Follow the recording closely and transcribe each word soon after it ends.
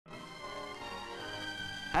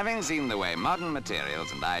Having seen the way modern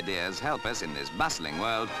materials and ideas help us in this bustling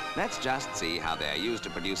world, let's just see how they are used to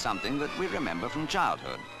produce something that we remember from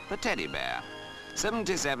childhood, the teddy bear.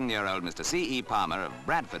 77-year-old Mr. C.E. Palmer of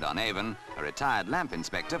Bradford-on-Avon, a retired lamp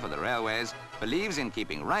inspector for the railways, believes in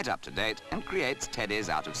keeping right up to date and creates teddies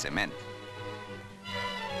out of cement.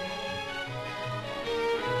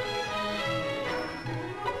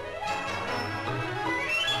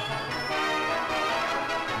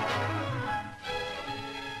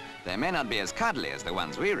 They may not be as cuddly as the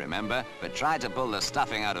ones we remember, but try to pull the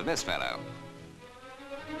stuffing out of this fellow.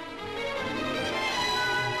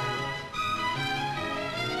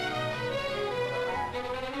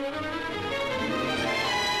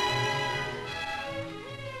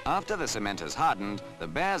 After the cement has hardened, the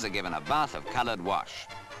bears are given a bath of coloured wash.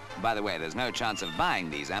 By the way, there's no chance of buying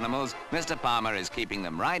these animals. Mr. Palmer is keeping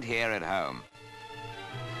them right here at home.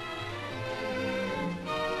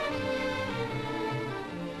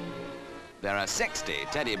 There are 60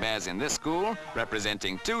 teddy bears in this school,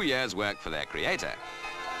 representing 2 years' work for their creator.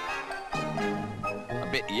 A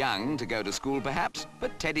bit young to go to school, perhaps,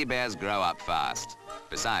 but teddy bears grow up fast.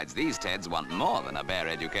 Besides, these Teds want more than a bear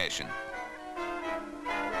education.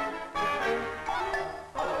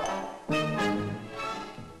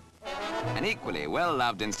 An equally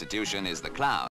well-loved institution is the clown.